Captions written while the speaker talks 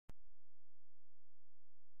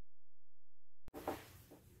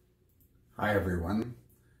Hi everyone.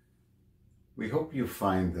 We hope you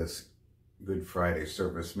find this Good Friday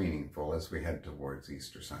service meaningful as we head towards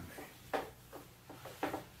Easter Sunday.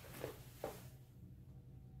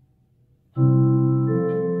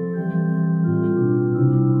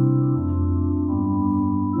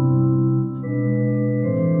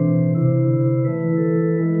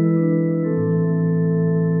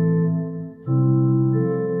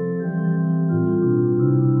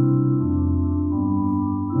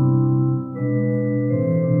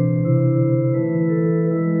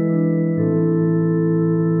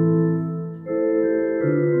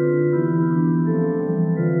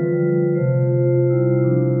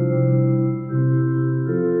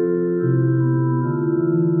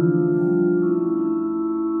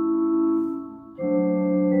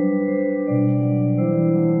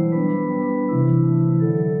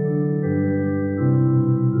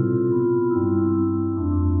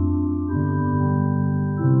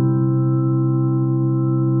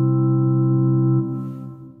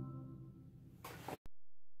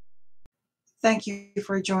 Thank you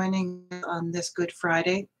for joining on this Good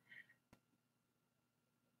Friday.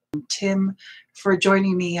 Tim, for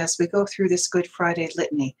joining me as we go through this Good Friday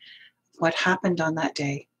litany, what happened on that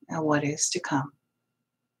day and what is to come.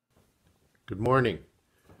 Good morning.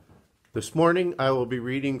 This morning I will be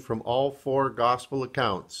reading from all four gospel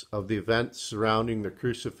accounts of the events surrounding the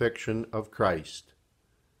crucifixion of Christ.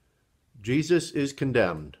 Jesus is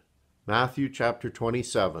condemned. Matthew chapter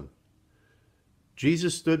 27.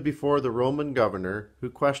 Jesus stood before the Roman governor, who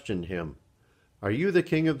questioned him. "Are you the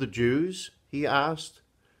king of the Jews?" he asked.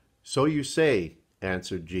 "So you say,"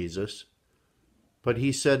 answered Jesus. But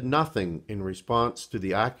he said nothing in response to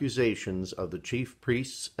the accusations of the chief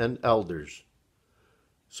priests and elders.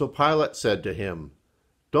 So Pilate said to him,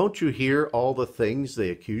 "Don't you hear all the things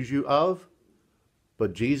they accuse you of?"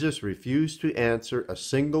 But Jesus refused to answer a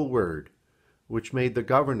single word, which made the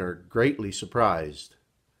governor greatly surprised.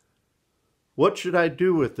 "What should I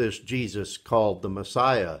do with this Jesus called the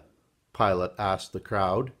Messiah?" Pilate asked the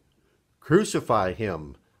crowd. "Crucify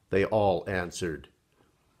him," they all answered.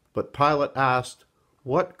 But Pilate asked,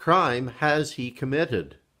 "What crime has he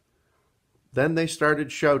committed?" Then they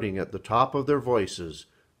started shouting at the top of their voices,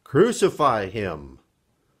 "Crucify him!"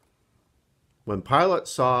 When Pilate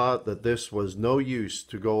saw that this was no use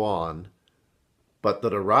to go on, but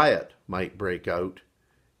that a riot might break out,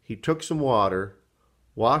 he took some water,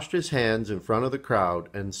 washed his hands in front of the crowd,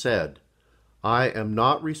 and said, "I am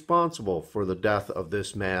not responsible for the death of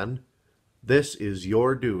this man. This is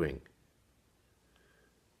your doing."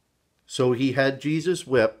 So he had Jesus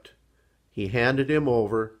whipped. He handed him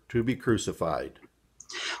over to be crucified.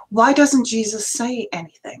 Why doesn't Jesus say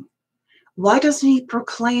anything? Why doesn't he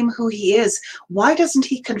proclaim who he is? Why doesn't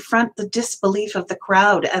he confront the disbelief of the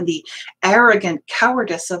crowd and the arrogant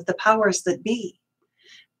cowardice of the powers that be?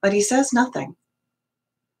 But he says nothing.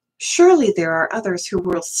 Surely there are others who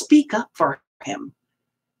will speak up for him.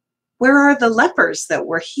 Where are the lepers that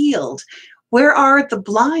were healed? Where are the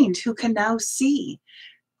blind who can now see?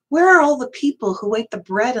 Where are all the people who ate the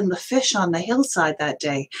bread and the fish on the hillside that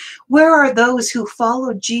day? Where are those who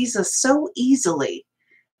followed Jesus so easily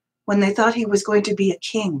when they thought he was going to be a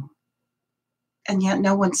king? And yet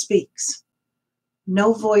no one speaks.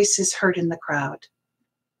 No voice is heard in the crowd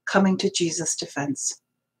coming to Jesus' defense.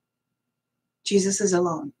 Jesus is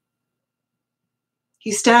alone.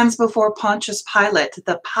 He stands before Pontius Pilate,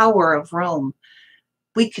 the power of Rome,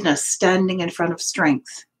 weakness standing in front of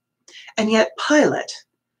strength. And yet Pilate,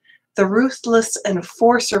 the ruthless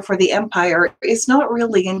enforcer for the empire, is not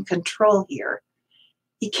really in control here.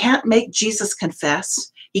 He can't make Jesus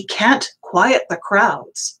confess. He can't quiet the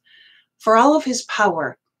crowds. For all of his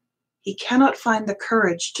power, he cannot find the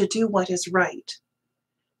courage to do what is right.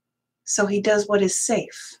 So he does what is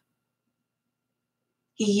safe.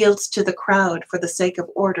 He yields to the crowd for the sake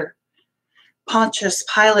of order. Pontius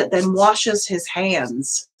Pilate then washes his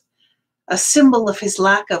hands, a symbol of his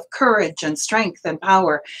lack of courage and strength and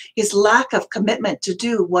power, his lack of commitment to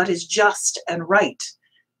do what is just and right.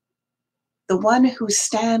 The one who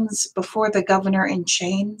stands before the governor in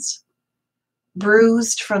chains,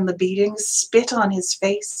 bruised from the beatings, spit on his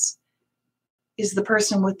face, is the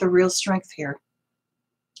person with the real strength here.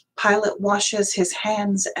 Pilate washes his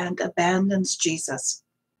hands and abandons Jesus.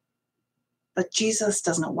 But Jesus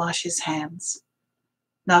doesn't wash his hands,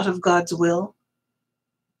 not of God's will,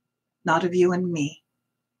 not of you and me.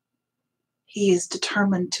 He is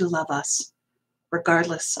determined to love us,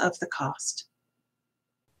 regardless of the cost.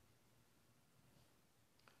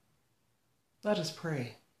 Let us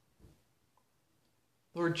pray.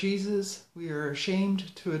 Lord Jesus, we are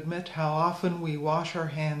ashamed to admit how often we wash our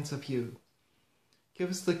hands of you. Give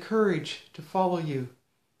us the courage to follow you,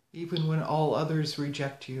 even when all others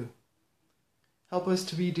reject you. Help us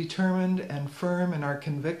to be determined and firm in our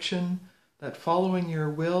conviction that following your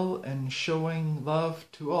will and showing love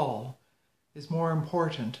to all is more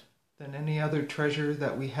important than any other treasure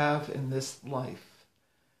that we have in this life.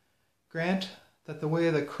 Grant that the way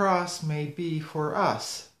of the cross may be for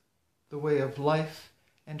us the way of life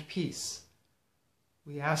and peace.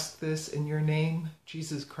 We ask this in your name,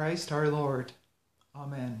 Jesus Christ our Lord.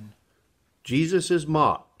 Amen. Jesus is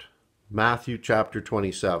mocked. Matthew chapter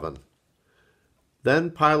 27.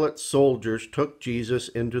 Then Pilate's soldiers took Jesus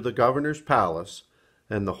into the governor's palace,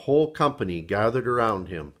 and the whole company gathered around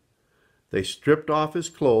him. They stripped off his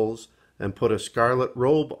clothes and put a scarlet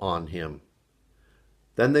robe on him.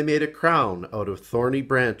 Then they made a crown out of thorny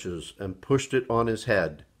branches and pushed it on his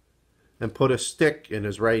head, and put a stick in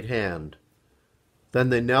his right hand.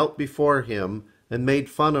 Then they knelt before him and made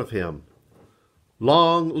fun of him.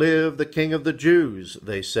 "Long live the King of the Jews,"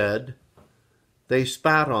 they said. They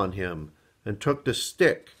spat on him and took the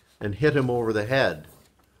stick and hit him over the head.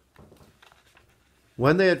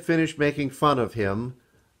 When they had finished making fun of him,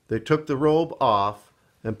 they took the robe off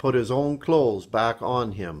and put his own clothes back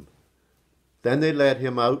on him. Then they led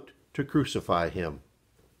him out to crucify him.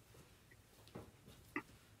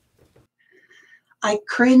 I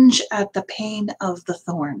cringe at the pain of the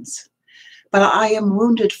thorns, but I am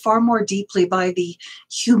wounded far more deeply by the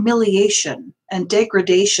humiliation and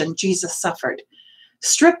degradation Jesus suffered.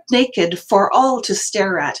 Stripped naked for all to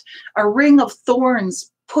stare at, a ring of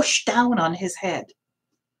thorns pushed down on his head,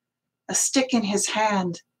 a stick in his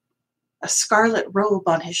hand, a scarlet robe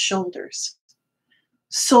on his shoulders,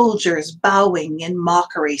 soldiers bowing in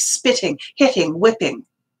mockery, spitting, hitting, whipping.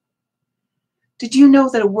 Did you know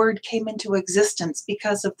that a word came into existence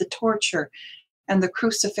because of the torture and the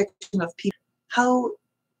crucifixion of people? How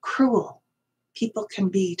cruel people can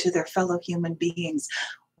be to their fellow human beings.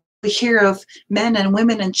 We hear of men and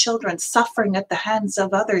women and children suffering at the hands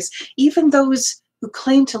of others, even those who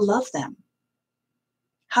claim to love them.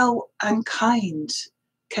 How unkind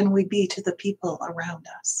can we be to the people around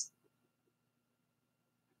us?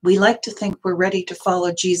 We like to think we're ready to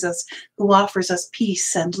follow Jesus, who offers us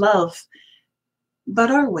peace and love.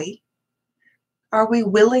 But are we? Are we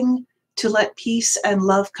willing to let peace and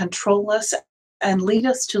love control us and lead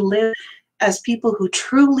us to live as people who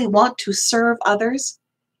truly want to serve others,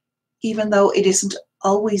 even though it isn't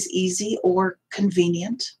always easy or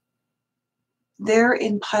convenient? There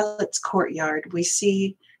in Pilate's courtyard, we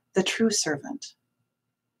see the true servant,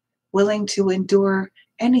 willing to endure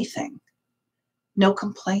anything. No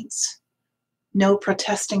complaints, no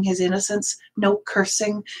protesting his innocence, no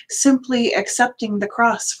cursing, simply accepting the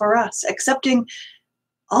cross for us, accepting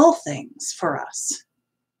all things for us.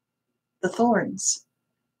 The thorns,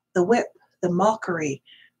 the whip, the mockery,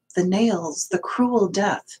 the nails, the cruel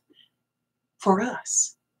death for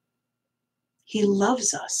us. He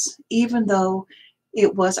loves us, even though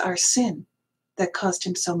it was our sin that caused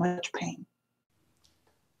him so much pain.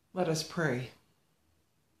 Let us pray.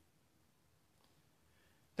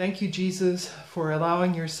 Thank you, Jesus, for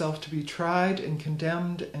allowing yourself to be tried and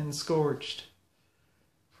condemned and scourged.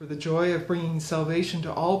 For the joy of bringing salvation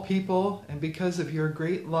to all people, and because of your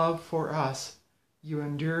great love for us, you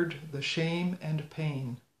endured the shame and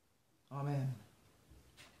pain. Amen.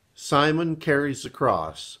 Simon carries the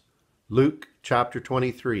cross. Luke chapter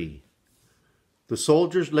 23. The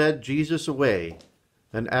soldiers led Jesus away,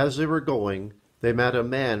 and as they were going, they met a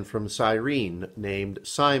man from Cyrene named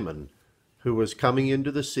Simon, who was coming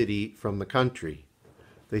into the city from the country.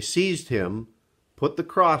 They seized him, put the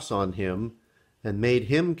cross on him, and made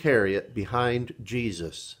him carry it behind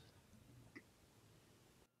Jesus.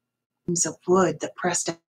 Of wood that pressed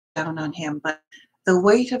down on him, but the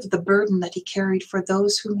weight of the burden that he carried for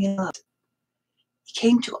those whom he loved. He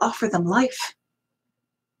came to offer them life,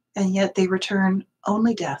 and yet they return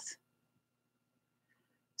only death.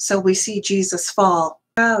 So we see Jesus fall,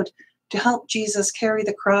 proud to help Jesus carry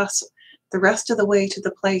the cross the rest of the way to the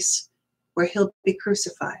place where he'll be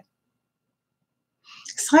crucified.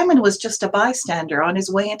 Simon was just a bystander on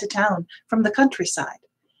his way into town from the countryside,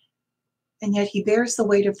 and yet he bears the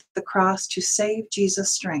weight of the cross to save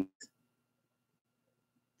Jesus' strength.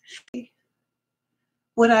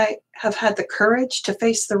 Would I have had the courage to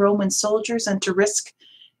face the Roman soldiers and to risk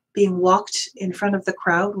being walked in front of the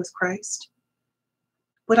crowd with Christ?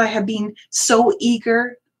 Would I have been so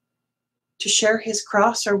eager to share his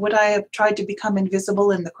cross, or would I have tried to become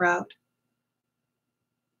invisible in the crowd?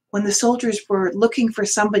 When the soldiers were looking for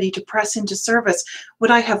somebody to press into service,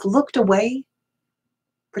 would I have looked away,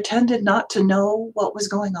 pretended not to know what was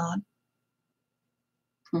going on?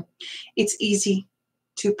 It's easy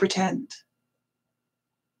to pretend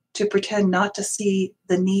not to see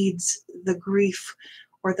the needs, the grief,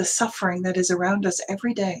 or the suffering that is around us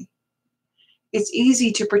every day. It's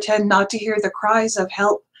easy to pretend not to hear the cries of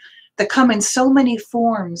help that come in so many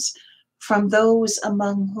forms from those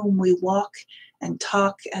among whom we walk and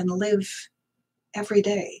talk and live every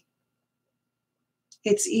day.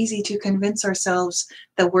 It's easy to convince ourselves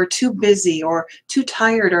that we're too busy or too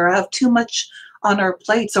tired or have too much on our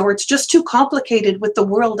plates, or it's just too complicated with the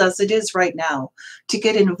world as it is right now to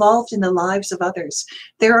get involved in the lives of others.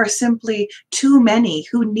 There are simply too many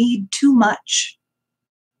who need too much.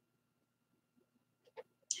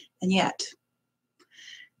 And yet,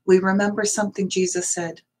 we remember something Jesus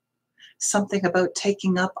said, something about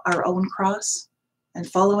taking up our own cross and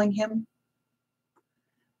following him.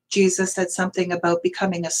 Jesus said something about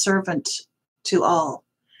becoming a servant to all,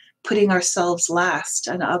 putting ourselves last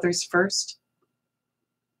and others first.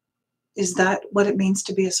 Is that what it means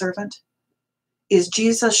to be a servant? Is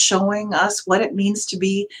Jesus showing us what it means to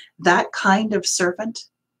be that kind of servant?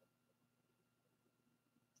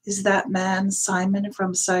 Is that man, Simon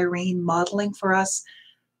from Cyrene, modeling for us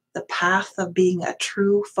the path of being a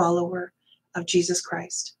true follower of Jesus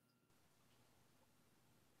Christ?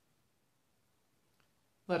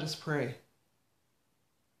 Let us pray.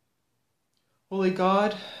 Holy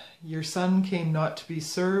God, your Son came not to be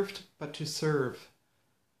served, but to serve.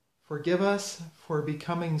 Forgive us for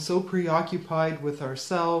becoming so preoccupied with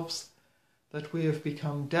ourselves that we have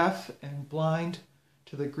become deaf and blind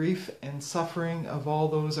to the grief and suffering of all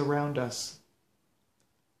those around us.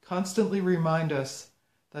 Constantly remind us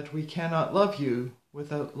that we cannot love you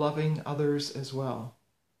without loving others as well.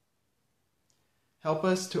 Help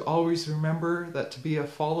us to always remember that to be a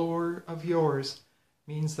follower of yours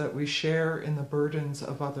means that we share in the burdens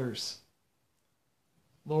of others.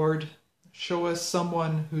 Lord, show us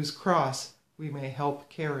someone whose cross we may help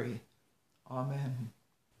carry. Amen.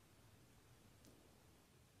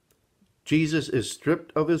 Jesus is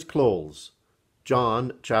stripped of his clothes.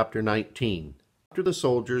 John chapter 19. After the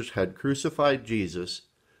soldiers had crucified Jesus,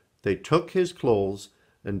 they took his clothes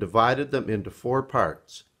and divided them into 4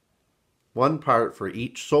 parts, 1 part for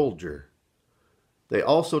each soldier. They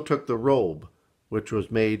also took the robe, which was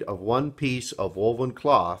made of 1 piece of woven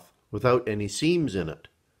cloth without any seams in it.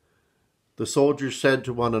 The soldiers said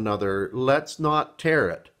to one another, "Let's not tear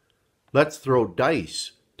it. Let's throw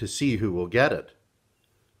dice to see who will get it."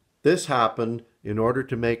 This happened in order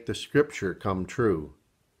to make the Scripture come true.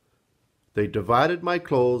 They divided my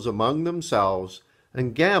clothes among themselves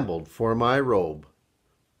and gambled for my robe.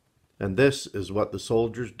 And this is what the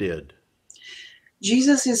soldiers did.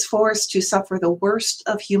 Jesus is forced to suffer the worst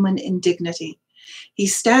of human indignity. He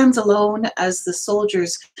stands alone as the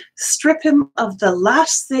soldiers strip him of the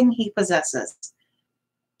last thing he possesses.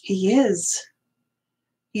 He's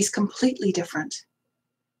completely different.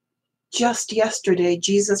 Just yesterday,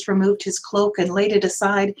 Jesus removed his cloak and laid it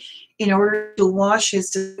aside in order to wash his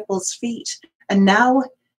disciples' feet. And now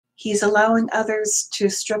he's allowing others to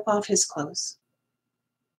strip off his clothes.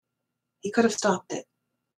 He could have stopped it.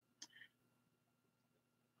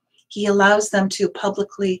 He allows them to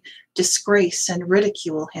publicly disgrace and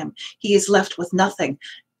ridicule him. He is left with nothing,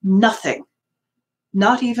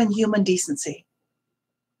 not even human decency.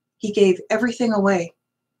 He gave everything away,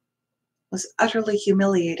 was utterly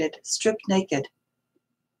humiliated, stripped naked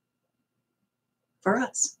for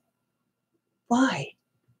us. Why?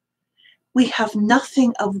 We have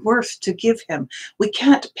nothing of worth to give him. We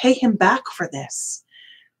can't pay him back for this.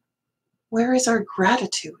 Where is our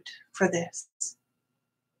gratitude for this?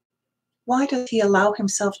 Why does he allow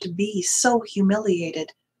himself to be so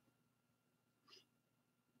humiliated?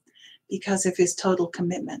 Because of his total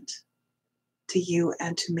commitment to you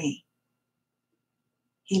and to me.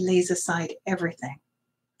 He lays aside everything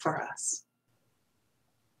for us.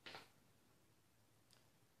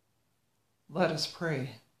 Let us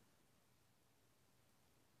pray.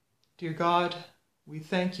 Dear God, we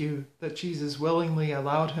thank you that Jesus willingly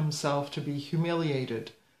allowed himself to be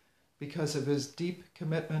humiliated because of his deep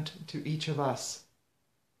commitment to each of us.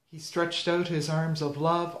 He stretched out his arms of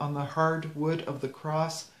love on the hard wood of the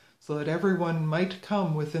cross so that everyone might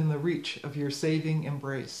come within the reach of your saving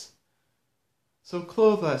embrace. So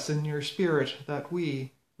clothe us in your Spirit that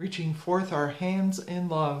we, reaching forth our hands in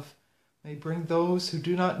love, may bring those who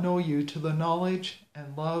do not know you to the knowledge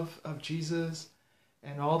and love of Jesus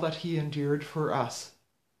and all that he endured for us.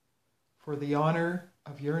 For the honor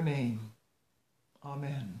of your name.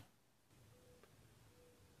 Amen.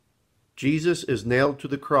 Jesus is nailed to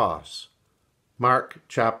the cross. Mark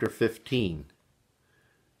chapter 15.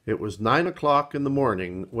 It was 9 o'clock in the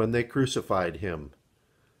morning when they crucified him.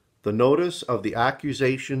 The notice of the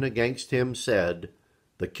accusation against him said,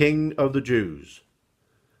 "The King of the Jews."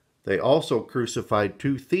 They also crucified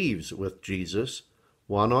 2 thieves with Jesus,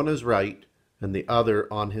 one on his right and the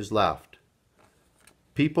other on his left.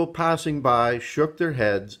 People passing by shook their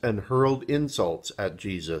heads and hurled insults at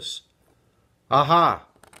Jesus. "Aha!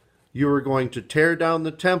 You are going to tear down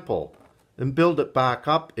the temple and build it back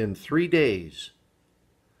up in 3 days.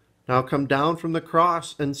 Now come down from the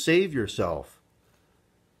cross and save yourself."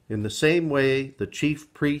 In the same way, the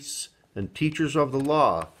chief priests and teachers of the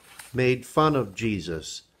law made fun of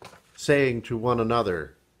Jesus, saying to one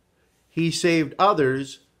another, "He saved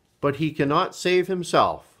others, but he cannot save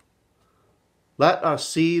himself. Let us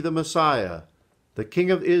see the Messiah, the King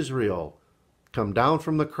of Israel, come down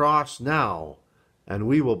from the cross now, and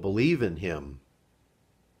we will believe in him."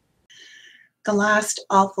 The last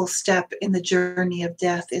awful step in the journey of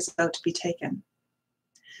death is about to be taken.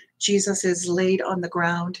 Jesus is laid on the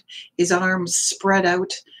ground, his arms spread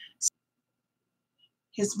out.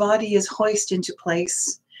 His body is hoisted into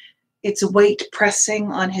place, its weight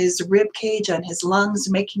pressing on his rib cage and his lungs,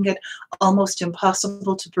 making it almost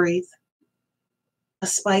impossible to breathe. A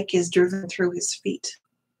spike is driven through his feet.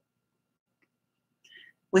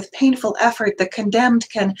 With painful effort, the condemned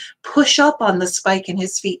can push up on the spike in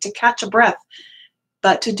his feet to catch a breath,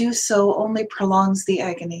 but to do so only prolongs the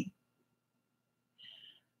agony.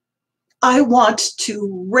 I want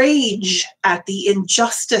to rage at the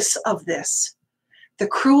injustice of this, the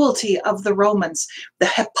cruelty of the Romans, the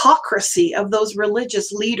hypocrisy of those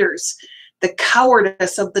religious leaders, the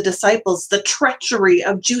cowardice of the disciples, the treachery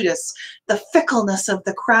of Judas, the fickleness of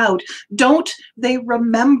the crowd. Don't they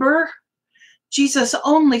remember? Jesus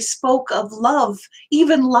only spoke of love,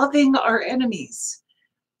 even loving our enemies.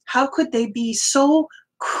 How could they be so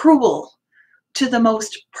cruel to the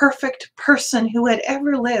most perfect person who had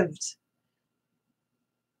ever lived?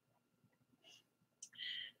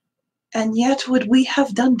 And yet, would we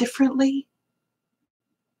have done differently?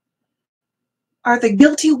 Are the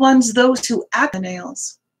guilty ones those who act the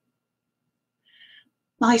nails?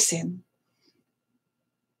 My sin.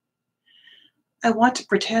 I want to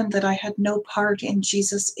pretend that I had no part in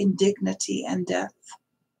Jesus' indignity and death.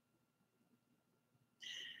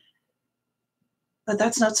 But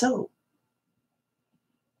that's not so.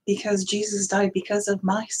 Because Jesus died because of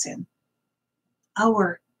my sin,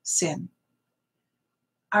 our sin.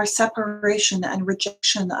 Our separation and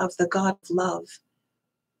rejection of the God of love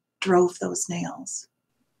drove those nails.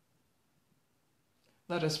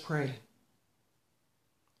 Let us pray.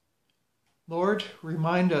 Lord,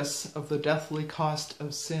 remind us of the deathly cost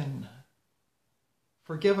of sin.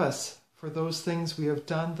 Forgive us for those things we have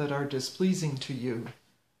done that are displeasing to you.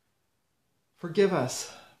 Forgive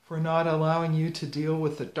us for not allowing you to deal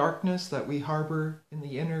with the darkness that we harbor in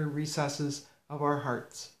the inner recesses of our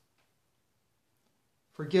hearts.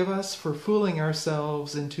 Forgive us for fooling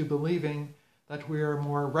ourselves into believing that we are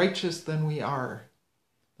more righteous than we are,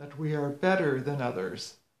 that we are better than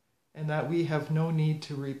others, and that we have no need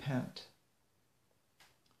to repent.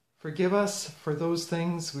 Forgive us for those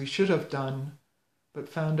things we should have done, but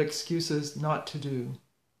found excuses not to do.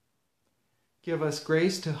 Give us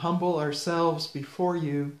grace to humble ourselves before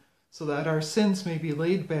you, so that our sins may be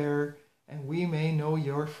laid bare and we may know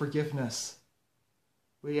your forgiveness.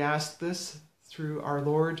 We ask this through our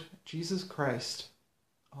Lord Jesus Christ.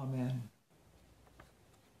 Amen.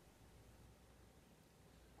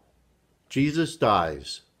 Jesus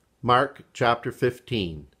dies. Mark chapter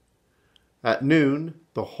 15. At noon,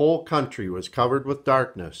 the whole country was covered with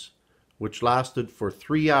darkness, which lasted for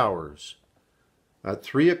 3 hours. At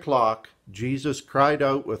 3 o'clock, Jesus cried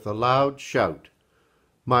out with a loud shout,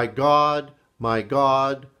 my God,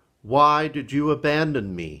 why did you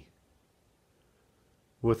abandon me?"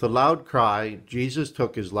 With a loud cry, Jesus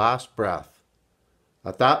took his last breath.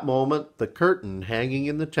 At that moment, the curtain hanging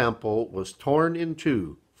in the temple was torn in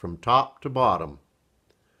two from top to bottom.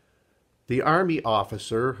 The army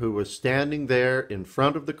officer who was standing there in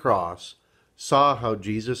front of the cross saw how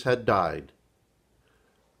Jesus had died.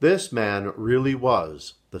 "This man really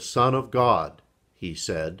was the Son of God," he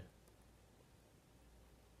said.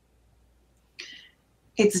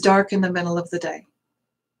 It's dark in the middle of the day.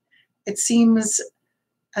 It seems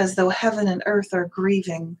as though heaven and earth are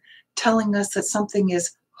grieving, telling us that something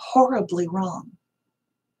is horribly wrong.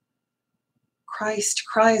 Christ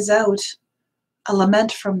cries out a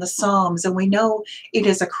lament from the Psalms, and we know it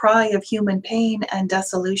is a cry of human pain and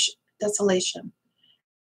desolation.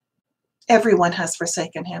 Everyone has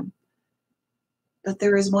forsaken him, but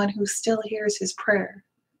there is one who still hears his prayer,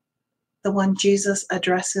 the one Jesus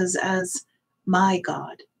addresses as my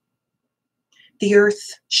God. The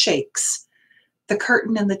earth shakes. The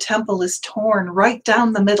curtain in the temple is torn right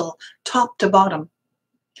down the middle, top to bottom.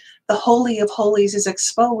 The Holy of Holies is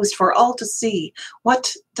exposed for all to see.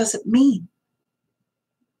 What does it mean?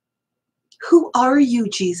 Who are you,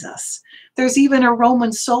 Jesus? There's even a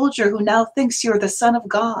Roman soldier who now thinks you're the Son of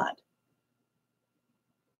God.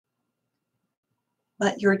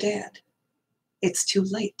 But you're dead. It's too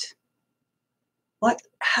late. What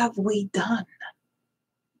have we done?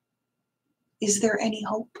 Is there any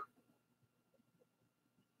hope?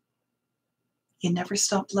 You never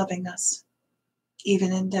stopped loving us,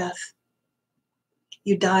 even in death.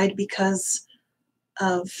 You died because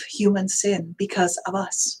of human sin, because of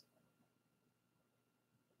us.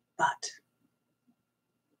 But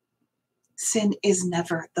sin is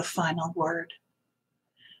never the final word.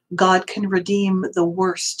 God can redeem the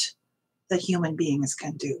worst that human beings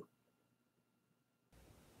can do.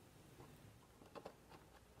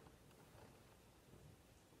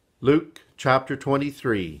 Luke chapter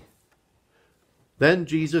 23. Then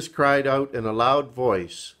Jesus cried out in a loud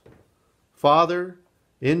voice, "Father,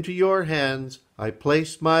 into your hands I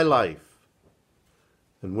place my life."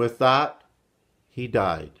 And with that, he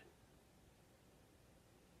died.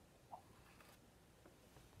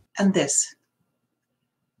 And this,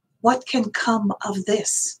 what can come of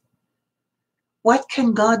this? What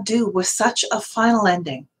can God do with such a final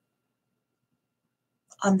ending?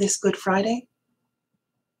 On this Good Friday,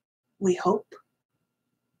 we hope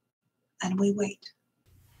and we wait.